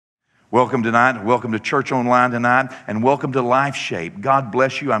Welcome tonight. Welcome to Church Online tonight, and welcome to Life Shape. God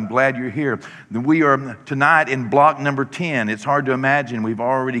bless you. I'm glad you're here. We are tonight in block number 10. It's hard to imagine. We've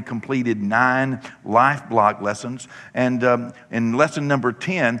already completed 9 life block lessons. And in lesson number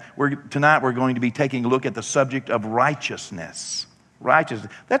 10, tonight we're going to be taking a look at the subject of righteousness.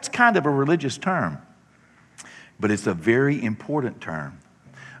 Righteousness. That's kind of a religious term, but it's a very important term.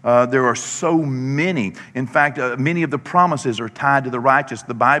 There are so many. In fact, many of the promises are tied to the righteous.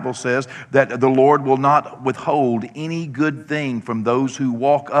 The Bible says that the Lord will not withhold any good thing from those who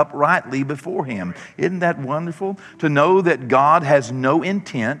walk uprightly before Him. Isn't that wonderful? To know that God has no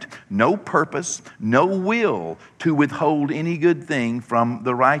intent, no purpose, no will to withhold any good thing from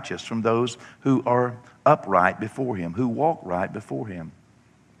the righteous, from those who are upright before Him, who walk right before Him.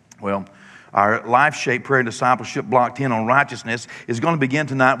 Well, our Life Shape Prayer and Discipleship Block 10 on righteousness is going to begin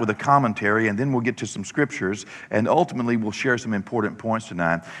tonight with a commentary, and then we'll get to some scriptures, and ultimately we'll share some important points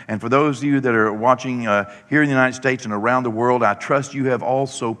tonight. And for those of you that are watching here in the United States and around the world, I trust you have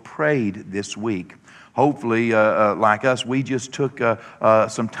also prayed this week. Hopefully, like us, we just took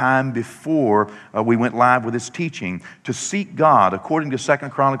some time before we went live with this teaching to seek God, according to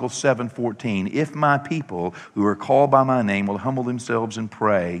 2 Chronicles 7:14. If my people who are called by my name will humble themselves and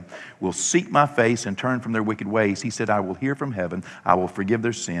pray, will seek my face and turn from their wicked ways, He said, I will hear from heaven, I will forgive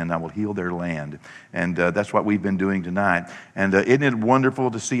their sin, I will heal their land. And that's what we've been doing tonight. And isn't it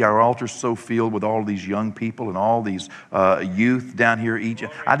wonderful to see our altars so filled with all these young people and all these youth down here?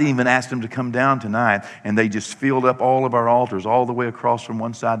 I didn't even ask them to come down tonight. And they just filled up all of our altars all the way across from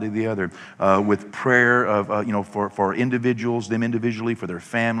one side to the other with prayer of for individuals, them individually, for their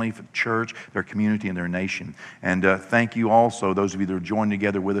family, for the church, their community, and their nation. And thank you also, those of you that are joined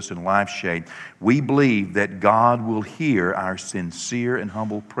together with us in Life Shape. We believe that God will hear our sincere and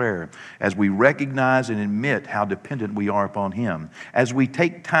humble prayer as we recognize and admit how dependent we are upon Him. As we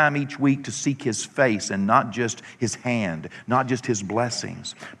take time each week to seek His face and not just His hand, not just His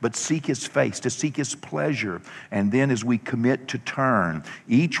blessings, but seek His face, to seek His pleasure. And then as we commit to turn,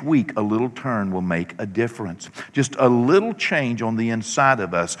 each week a little turn will make a difference. Just a little change on the inside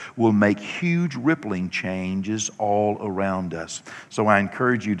of us will make huge rippling changes all around us. So I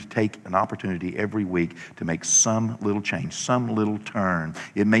encourage you to take an opportunity every week to make some little change, some little turn.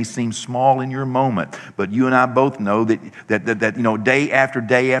 It may seem small in your moment, but you and I both know that day after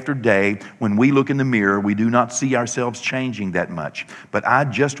day after day, when we look in the mirror, we do not see ourselves changing that much. But I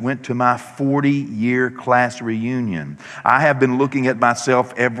just went to my 40-year class reunion. I have been looking at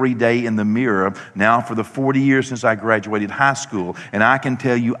myself every day in the mirror now for the 40 years since I graduated high school, and I can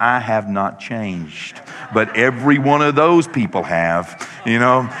tell you I have not changed. But every one of those people have.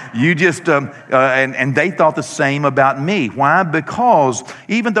 You just, and they thought the same about me. Why? Because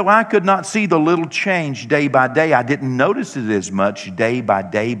even though I could not see the little change day by day, I didn't notice it as much day by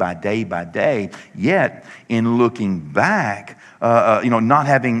day by day by day. Yet, in looking back, not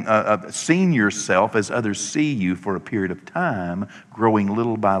having seen yourself as others see you for a period of time, growing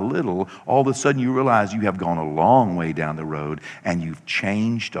little by little, all of a sudden you realize you have gone a long way down the road and you've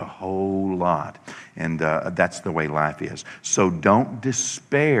changed a whole lot. And that's the way life is. So don't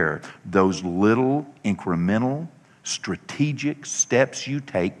despair those little incremental, strategic steps you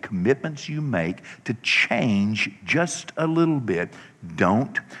take, commitments you make to change just a little bit.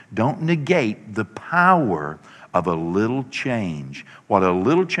 Don't negate the power of a little change. What a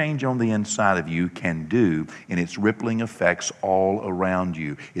little change on the inside of you can do in its rippling effects all around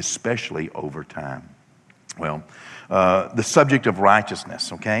you, especially over time. Well, the subject of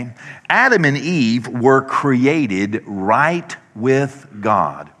righteousness, okay? Adam and Eve were created right with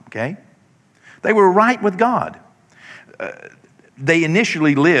God, okay? They were right with God. They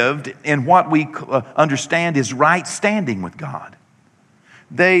initially lived in what we understand is right standing with God.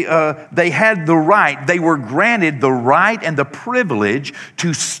 They had the right, they were granted the right and the privilege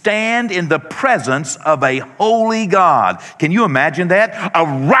to stand in the presence of a holy God. Can you imagine that? A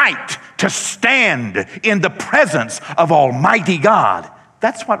right to stand in the presence of Almighty God.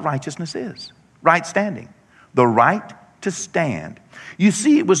 That's what righteousness is. Right standing. The right to stand. You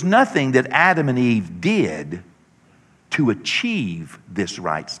see, it was nothing that Adam and Eve did to achieve this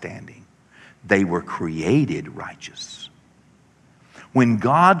right standing. They were created righteous. When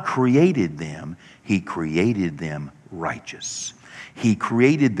God created them, He created them righteous. He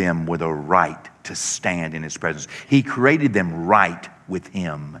created them with a right to stand in His presence. He created them right with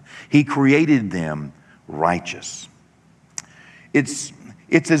Him. He created them righteous. It's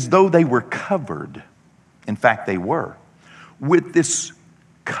as though they were covered. In fact, they were. With this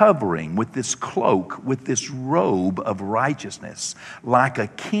covering, with this cloak, with this robe of righteousness, like a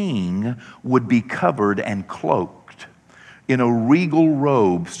king would be covered and cloaked. in a regal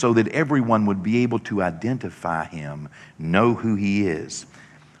robe so that everyone would be able to identify him, know who he is.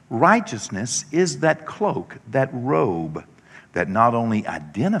 Righteousness is that cloak, that robe that not only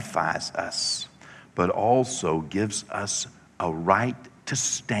identifies us, but also gives us a right to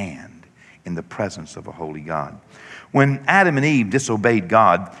stand in the presence of a holy God. When Adam and Eve disobeyed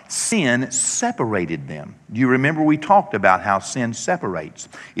God, sin separated them. Do you remember we talked about how sin separates?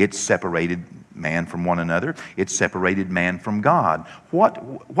 It separated man from one another. It separated man from God.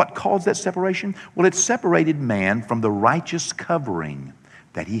 What caused that separation? Well, it separated man from the righteous covering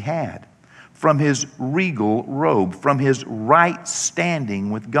that he had, from his regal robe, from his right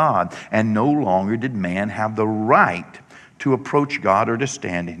standing with God. And no longer did man have the right to approach God or to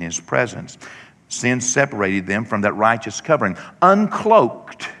stand in his presence. Sin separated them from that righteous covering.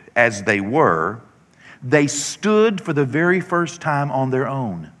 Uncloaked as they were, they stood for the very first time on their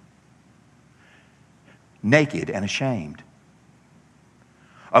own, naked and ashamed.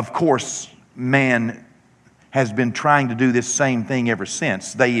 Of course, man has been trying to do this same thing ever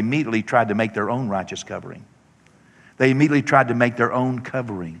since. They immediately tried to make their own righteous covering. They immediately tried to make their own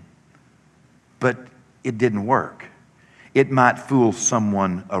covering. But it didn't work. It might fool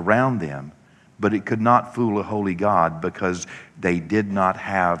someone around them, but it could not fool a holy God because they did not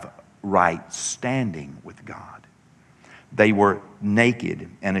have right standing with God. They were naked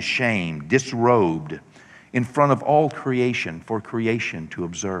and ashamed, disrobed in front of all creation for creation to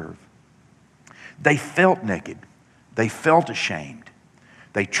observe. They felt naked. They felt ashamed.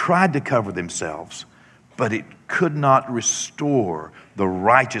 They tried to cover themselves, but it could not restore the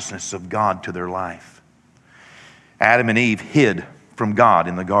righteousness of God to their life. Adam and Eve hid from God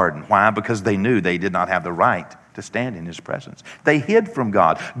in the garden. Why? Because they knew they did not have the right to stand in his presence. They hid from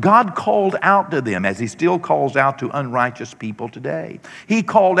God. God called out to them as he still calls out to unrighteous people today. He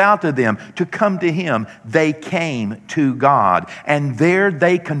called out to them to come to him. They came to God, and there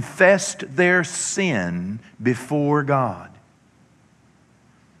they confessed their sin before God.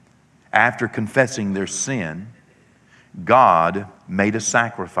 After confessing their sin, God made a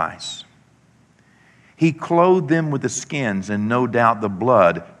sacrifice. He clothed them with the skins, and no doubt the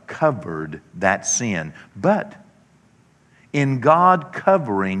blood covered that sin. But in God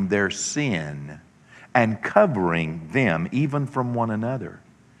covering their sin and covering them even from one another,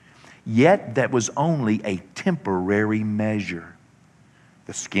 yet that was only a temporary measure.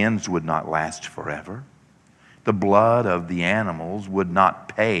 The skins would not last forever. The blood of the animals would not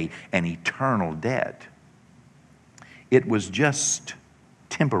pay an eternal debt. It was just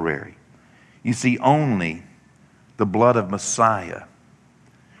temporary. You see, only the blood of Messiah,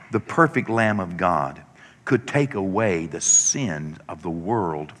 the perfect Lamb of God, could take away the sin of the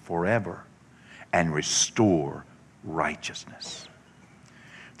world forever and restore righteousness.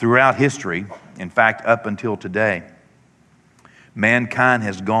 Throughout history, in fact, up until today, mankind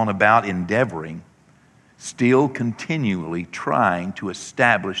has gone about endeavoring, still continually trying to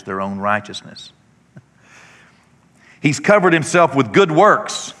establish their own righteousness. He's covered himself with good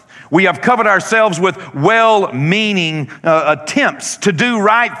works. We have covered ourselves with well-meaning attempts to do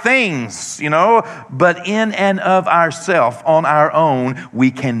right things, but in and of ourselves, on our own,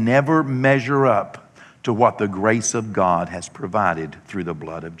 we can never measure up to what the grace of God has provided through the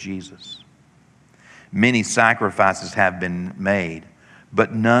blood of Jesus. Many sacrifices have been made,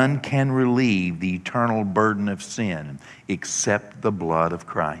 but none can relieve the eternal burden of sin except the blood of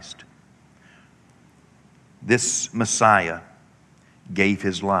Christ. This Messiah gave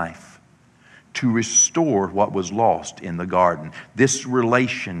his life to restore what was lost in the garden. This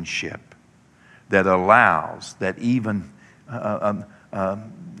relationship that allows, that even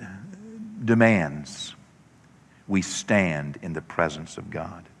demands we stand in the presence of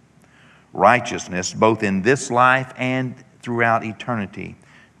God. Righteousness, both in this life and throughout eternity,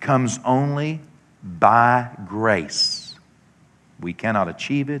 comes only by grace. We cannot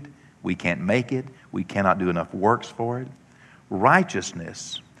achieve it. We can't make it. We cannot do enough works for it.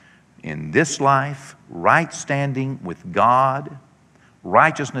 Righteousness in this life, right standing with God,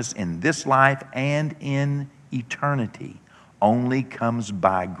 righteousness in this life and in eternity only comes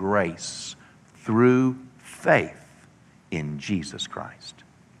by grace through faith in Jesus Christ.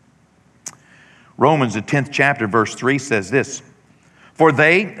 Romans, the 10th chapter, verse 3 says this: "For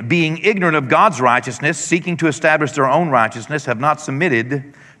they, being ignorant of God's righteousness, seeking to establish their own righteousness, have not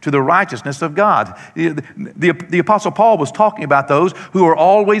submitted to the righteousness of God." The Apostle Paul was talking about those who are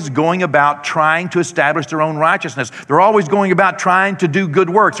always going about trying to establish their own righteousness. They're always going about trying to do good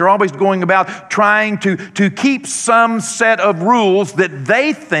works. They're always going about trying to keep some set of rules that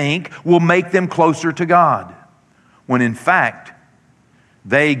they think will make them closer to God. When in fact,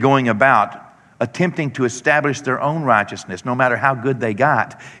 they going about attempting to establish their own righteousness, no matter how good they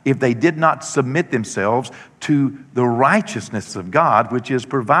got, if they did not submit themselves to the righteousness of God, which is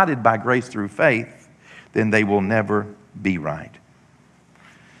provided by grace through faith, then they will never be right.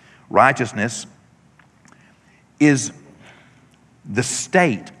 Righteousness is the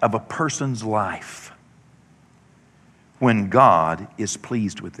state of a person's life when God is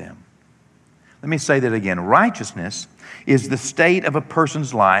pleased with them. Let me say that again. Righteousness is the state of a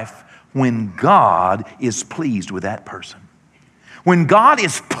person's life when God is pleased with that person. When God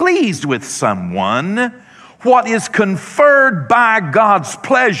is pleased with someone, what is conferred by God's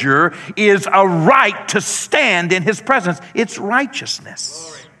pleasure is a right to stand in His presence. It's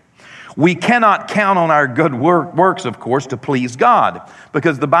righteousness. We cannot count on our good works, of course, to please God,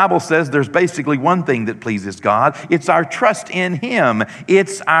 because the Bible says there's basically one thing that pleases God. It's our trust in Him.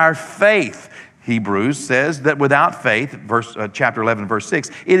 It's our faith. Hebrews says that without faith, chapter 11, verse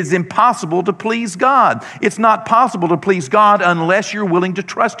 6, it is impossible to please God. It's not possible to please God unless you're willing to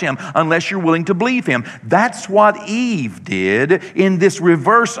trust Him, unless you're willing to believe Him. That's what Eve did in this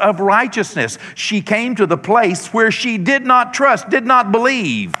reverse of righteousness. She came to the place where she did not trust, did not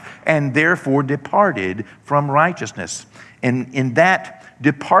believe, and therefore departed from righteousness. And in that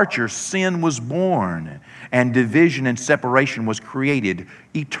departure, sin was born, and division and separation was created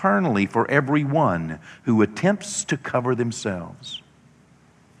eternally for everyone who attempts to cover themselves.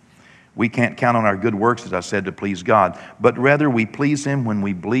 We can't count on our good works, as I said, to please God, but rather we please Him when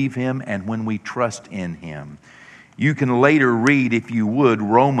we believe Him and when we trust in Him. You can later read, if you would,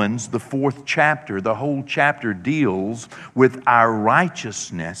 Romans, the 4th chapter. The whole chapter deals with our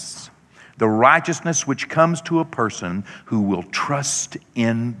righteousness, the righteousness which comes to a person who will trust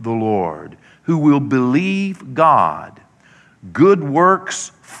in the Lord, who will believe God. Good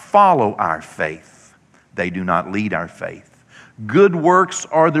works follow our faith. They do not lead our faith. Good works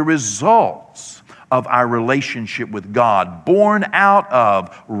are the results of our relationship with God, born out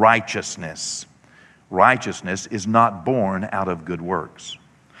of righteousness. Righteousness is not born out of good works.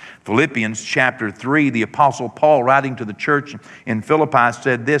 Philippians chapter 3, the Apostle Paul, writing to the church in Philippi,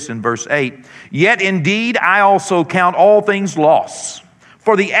 said this in verse 8, "Yet indeed I also count all things loss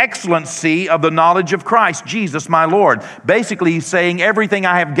for the excellency of the knowledge of Christ Jesus my Lord." Basically, he's saying everything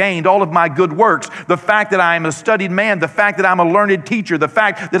I have gained, all of my good works, the fact that I am a studied man, the fact that I'm a learned teacher, the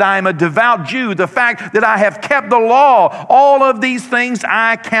fact that I am a devout Jew, the fact that I have kept the law, all of these things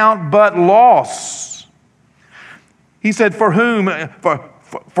I count but loss. He said,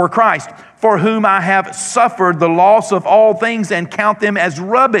 for Christ, for whom I have suffered the loss of all things and count them as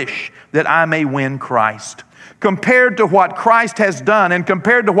rubbish, that I may win Christ. Compared to what Christ has done and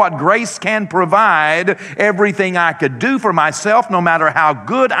compared to what grace can provide, everything I could do for myself, no matter how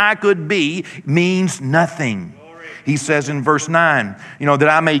good I could be, means nothing. He says in verse 9, that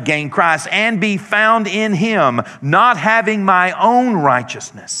I may gain Christ and be found in Him, not having my own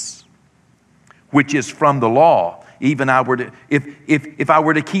righteousness, which is from the law. Even if I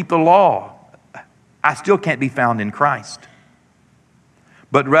were to keep the law, I still can't be found in Christ.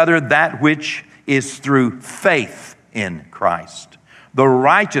 But rather that which is through faith in Christ, the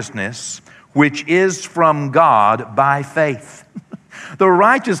righteousness which is from God by faith. The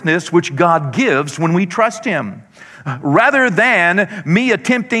righteousness which God gives when we trust Him. Rather than me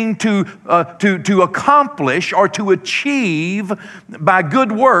attempting to accomplish or to achieve by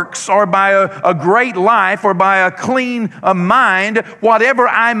good works or by a great life or by a clean mind, whatever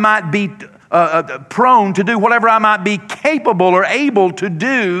I might be prone to do, whatever I might be capable or able to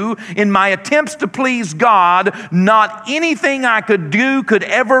do in my attempts to please God, not anything I could do could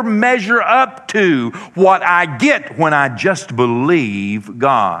ever measure up to what I get when I just believe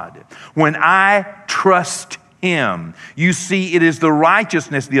God, when I trust Him. You see, it is the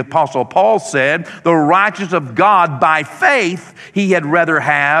righteousness, the Apostle Paul said, the righteousness of God by faith he had rather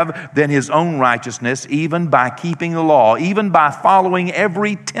have than his own righteousness, even by keeping the law, even by following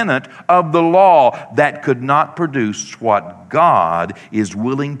every tenet of the law that could not produce what God is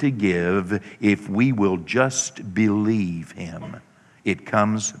willing to give if we will just believe Him. It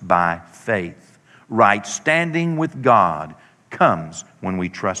comes by faith. Right standing with God comes when we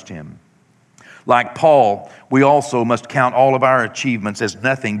trust Him. Like Paul, we also must count all of our achievements as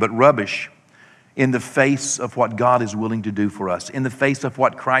nothing but rubbish in the face of what God is willing to do for us, in the face of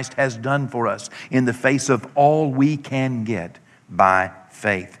what Christ has done for us, in the face of all we can get by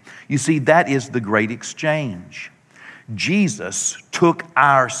faith. You see, that is the great exchange. Jesus took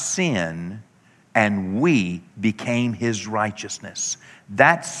our sin and we became his righteousness.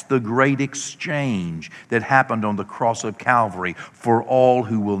 That's the great exchange that happened on the cross of Calvary for all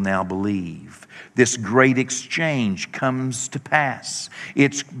who will now believe. This great exchange comes to pass.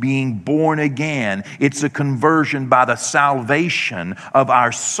 It's being born again. It's a conversion by the salvation of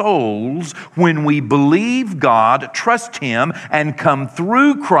our souls when we believe God, trust Him, and come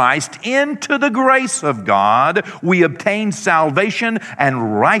through Christ into the grace of God. We obtain salvation,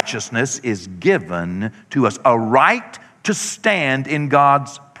 and righteousness is given to us. A right to stand in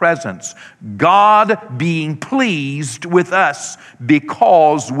God's presence. God being pleased with us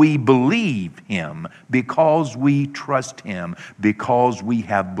because we believe Him, because we trust Him, because we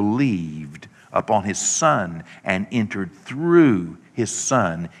have believed upon His Son and entered through His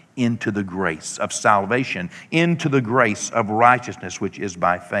Son into the grace of salvation, into the grace of righteousness, which is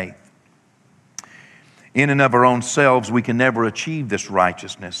by faith. In and of our own selves, we can never achieve this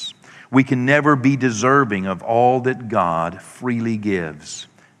righteousness. We can never be deserving of all that God freely gives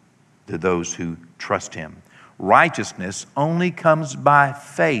to those who trust Him. Righteousness only comes by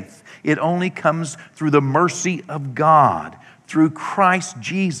faith. It only comes through the mercy of God, through Christ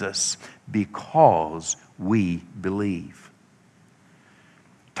Jesus, because we believe.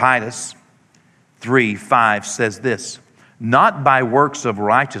 Titus 3:5 says this, "Not by works of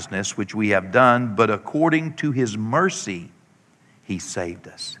righteousness which we have done, but according to His mercy He saved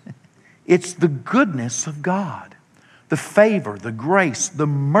us." It's the goodness of God, the favor, the grace, the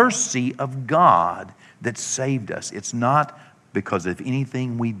mercy of God that saved us. It's not because of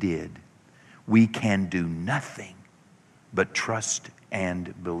anything we did. We can do nothing but trust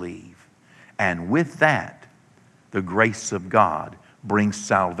and believe. And with that, the grace of God brings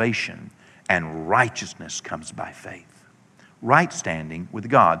salvation, and righteousness comes by faith. Right standing with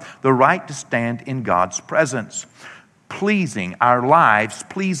God, the right to stand in God's presence. Pleasing, our lives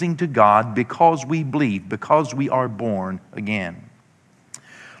pleasing to God because we believe, because we are born again.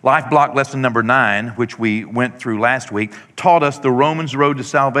 Life Block lesson number 9, which we went through last week, taught us the Romans road to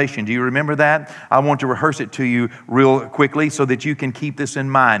salvation. Do you remember that? I want to rehearse it to you real quickly so that you can keep this in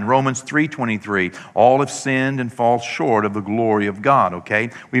mind. Romans 3:23, all have sinned and fall short of the glory of God, okay?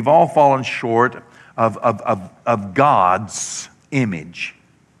 We've all fallen short of God's image,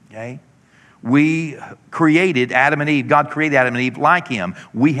 okay? We created Adam and Eve. God created Adam and Eve like Him.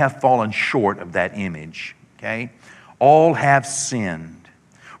 We have fallen short of that image. Okay? All have sinned.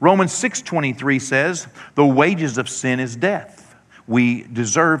 Romans 6:23 says, the wages of sin is death. We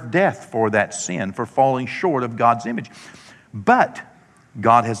deserve death for that sin, for falling short of God's image. But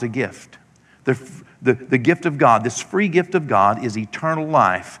God has a gift. The gift of God, this free gift of God, is eternal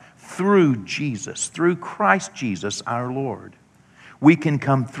life through Jesus, through Christ Jesus our Lord. We can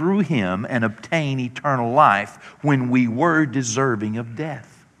come through Him and obtain eternal life when we were deserving of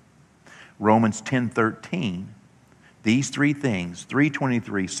death. Romans 10:13, these three things,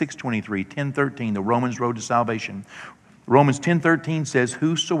 3:23, 6:23, 10:13, the Romans road to salvation. Romans 10:13 says,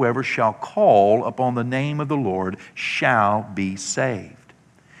 whosoever shall call upon the name of the Lord shall be saved.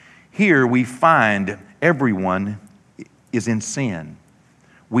 Here we find everyone is in sin.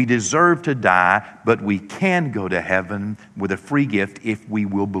 We deserve to die, but we can go to heaven with a free gift if we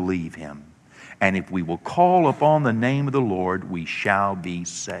will believe Him. And if we will call upon the name of the Lord, we shall be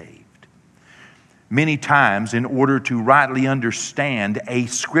saved. Many times, in order to rightly understand a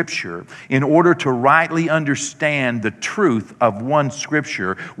Scripture, in order to rightly understand the truth of one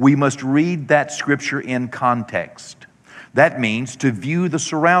Scripture, we must read that Scripture in context. That means to view the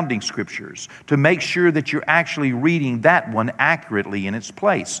surrounding Scriptures, to make sure that you're actually reading that one accurately in its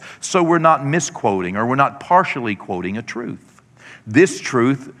place, so we're not misquoting or we're not partially quoting a truth. This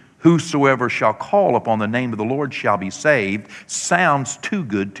truth, whosoever shall call upon the name of the Lord shall be saved, sounds too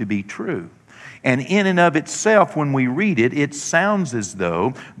good to be true. And in and of itself, when we read it, it sounds as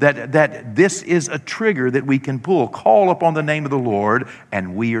though that this is a trigger that we can pull. Call upon the name of the Lord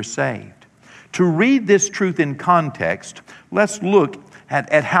and we are saved. To read this truth in context, let's look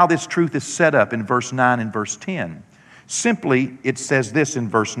at how this truth is set up in verse 9 and verse 10. Simply, it says this in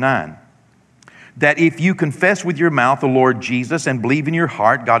verse 9. that if you confess with your mouth the Lord Jesus and believe in your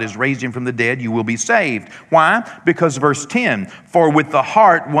heart God has raised him from the dead, you will be saved. Why? Because verse 10, for with the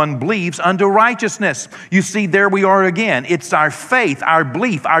heart one believes unto righteousness. You see, there we are again. It's our faith, our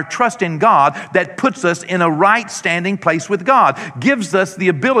belief, our trust in God that puts us in a right standing place with God, gives us the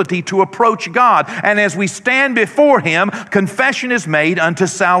ability to approach God. And as we stand before him, confession is made unto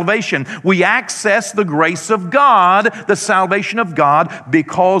salvation. We access the grace of God, the salvation of God,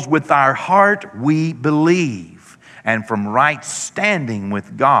 because with our heart we believe. And from right standing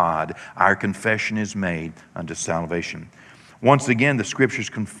with God, our confession is made unto salvation. Once again, the Scriptures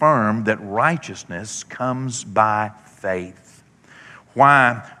confirm that righteousness comes by faith.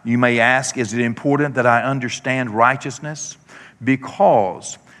 Why, you may ask, is it important that I understand righteousness?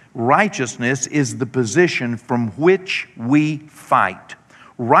 Because righteousness is the position from which we fight.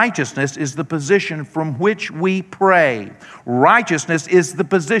 Righteousness is the position from which we pray. Righteousness is the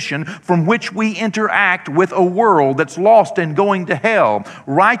position from which we interact with a world that's lost and going to hell.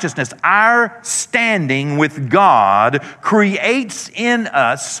 Righteousness, our standing with God, creates in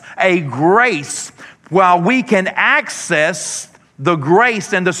us a grace while we can access the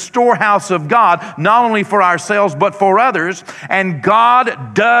grace and the storehouse of God, not only for ourselves but for others. And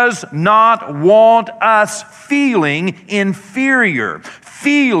God does not want us feeling inferior,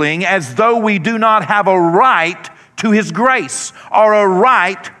 feeling as though we do not have a right to His grace or a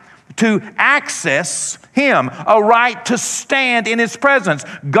right to access Him, a right to stand in His presence.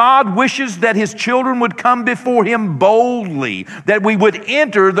 God wishes that His children would come before Him boldly, that we would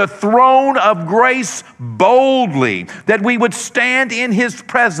enter the throne of grace boldly, that we would stand in His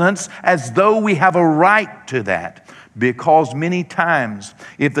presence as though we have a right to that. Because many times,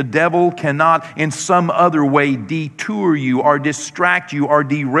 if the devil cannot in some other way detour you or distract you or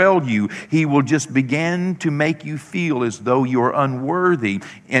derail you, he will just begin to make you feel as though you're unworthy.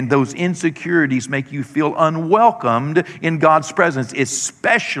 And those insecurities make you feel unwelcomed in God's presence,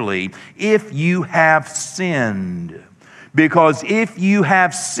 especially if you have sinned. Because if you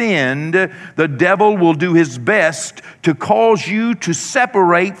have sinned, the devil will do his best to cause you to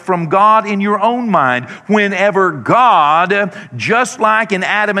separate from God in your own mind. Whenever God, just like in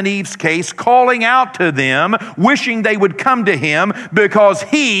Adam and Eve's case, calling out to them, wishing they would come to Him because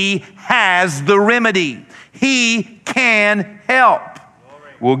He has the remedy. He can help.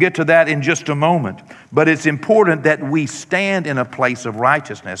 We'll get to that in just a moment. But it's important that we stand in a place of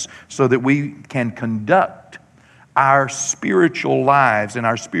righteousness so that we can conduct our spiritual lives and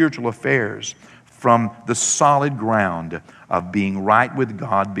our spiritual affairs from the solid ground of being right with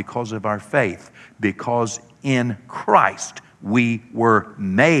God because of our faith. Because in Christ we were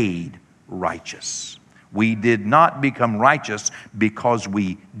made righteous. We did not become righteous because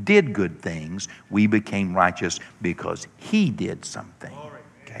we did good things. We became righteous because He did something.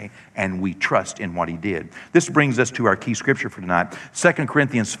 Okay? And we trust in what He did. This brings us to our key scripture for tonight. 2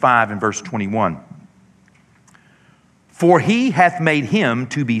 Corinthians 5 and verse 21. For He hath made Him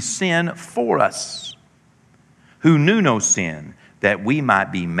to be sin for us, who knew no sin, that we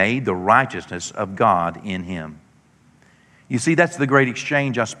might be made the righteousness of God in Him. You see, that's the great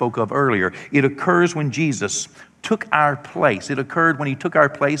exchange I spoke of earlier. It occurs when Jesus took our place. It occurred when He took our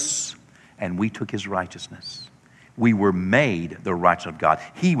place and we took His righteousness. We were made the righteousness of God.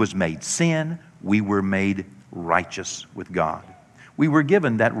 He was made sin. We were made righteous with God. We were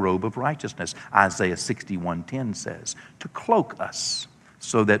given that robe of righteousness, Isaiah 61:10 says, to cloak us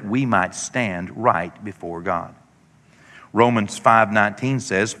so that we might stand right before God. Romans 5:19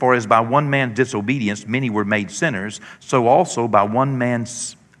 says, for as by one man's disobedience many were made sinners, so also by one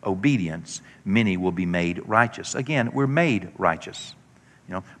man's obedience many will be made righteous. Again, we're made righteous.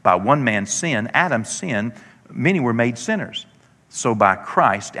 By one man's sin, Adam's sin, many were made sinners. So by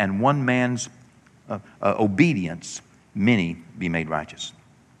Christ and one man's obedience, many be made righteous.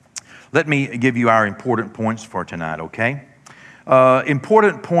 Let me give you our important points for tonight, okay?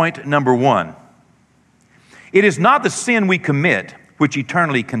 Important point number 1. It is not the sin we commit which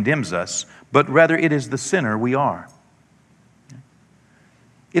eternally condemns us, but rather it is the sinner we are.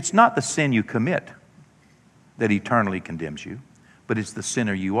 It's not the sin you commit that eternally condemns you, but it's the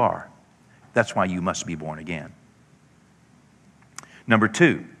sinner you are. That's why you must be born again. Number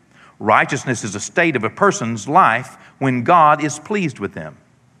 2, righteousness is a state of a person's life when God is pleased with them.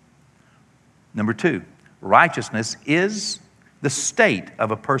 Number 2, righteousness is the state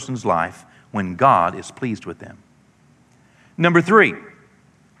of a person's life when God is pleased with them. Number 3,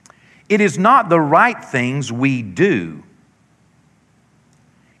 it is not the right things we do.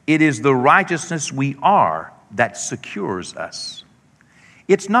 It is the righteousness we are that secures us.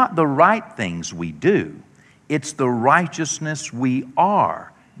 It's not the right things we do. It's the righteousness we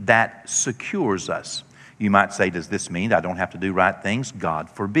are that secures us. You might say, does this mean I don't have to do right things? God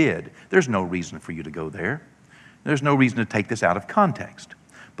forbid. There's no reason for you to go there. There's no reason to take this out of context.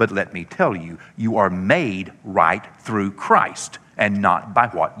 But let me tell you, you are made right through Christ and not by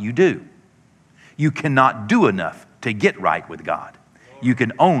what you do. You cannot do enough to get right with God. You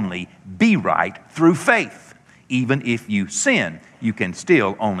can only be right through faith. Even if you sin, you can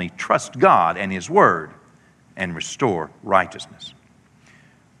still only trust God and His Word and restore righteousness.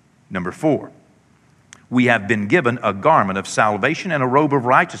 Number 4, we have been given a garment of salvation and a robe of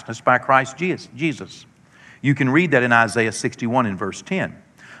righteousness by Christ Jesus. You can read that in Isaiah 61 in verse 10.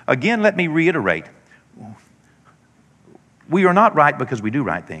 Again, let me reiterate. We are not right because we do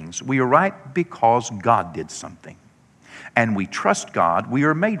right things. We are right because God did something. And we trust God. We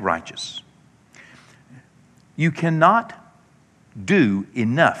are made righteous. You cannot do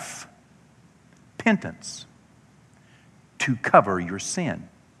enough penance to cover your sin.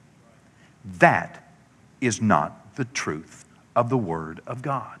 That is not the truth of the Word of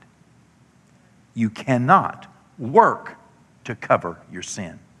God. You cannot work to cover your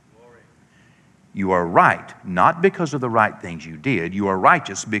sin. You are right, not because of the right things you did. You are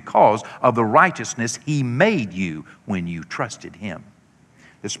righteous because of the righteousness He made you when you trusted Him.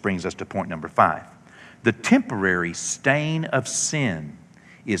 This brings us to point number 5. The temporary stain of sin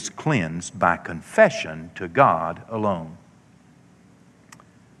is cleansed by confession to God alone.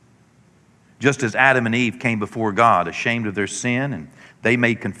 Just as Adam and Eve came before God ashamed of their sin and they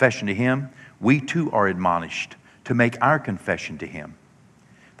made confession to Him, we too are admonished to make our confession to Him.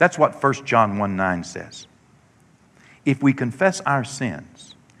 That's what 1 John 1:9 says. If we confess our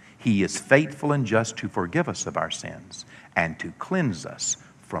sins, He is faithful and just to forgive us of our sins and to cleanse us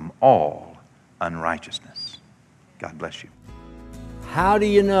from all unrighteousness. God bless you. How do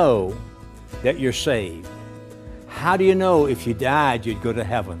you know that you're saved? How do you know if you died you'd go to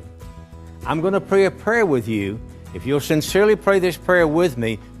heaven? I'm going to pray a prayer with you. If you'll sincerely pray this prayer with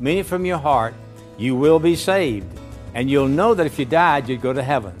me, mean it from your heart, you will be saved. And you'll know that if you died, you'd go to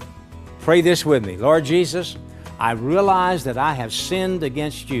heaven. Pray this with me. Lord Jesus, I realize that I have sinned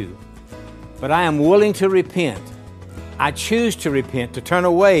against you, but I am willing to repent. I choose to repent, to turn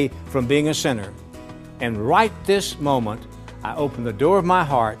away from being a sinner. And right this moment, I open the door of my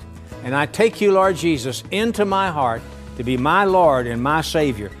heart, and I take you, Lord Jesus, into my heart to be my Lord and my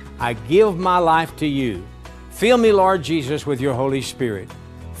Savior. I give my life to you. Fill me, Lord Jesus, with your Holy Spirit.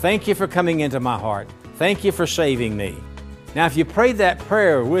 Thank you for coming into my heart. Thank you for saving me. Now, if you prayed that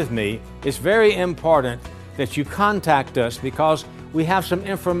prayer with me, it's very important that you contact us because we have some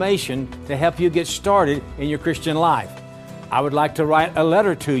information to help you get started in your Christian life. I would like to write a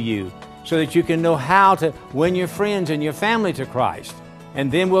letter to you so that you can know how to win your friends and your family to Christ.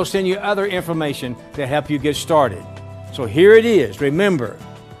 And then we'll send you other information to help you get started. So here it is. Remember,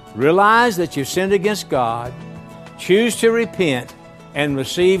 realize that you've sinned against God, choose to repent, and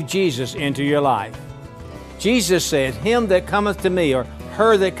receive Jesus into your life. Jesus said, him that cometh to me, or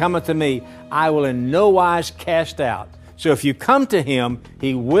her that cometh to me, I will in no wise cast out. So if you come to Him,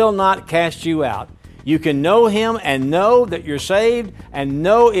 He will not cast you out. You can know Him and know that you're saved, and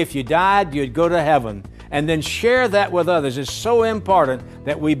know if you died, you'd go to heaven. And then share that with others. It's so important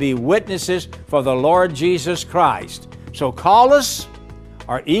that we be witnesses for the Lord Jesus Christ. So call us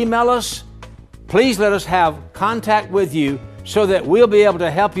or email us. Please let us have contact with you so that we'll be able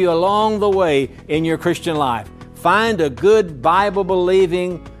to help you along the way in your Christian life. Find a good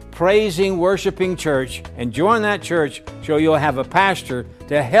Bible-believing, praising, worshiping church and join that church so you'll have a pastor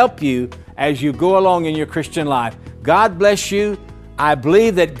to help you as you go along in your Christian life. God bless you. I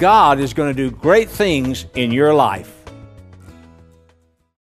believe that God is going to do great things in your life.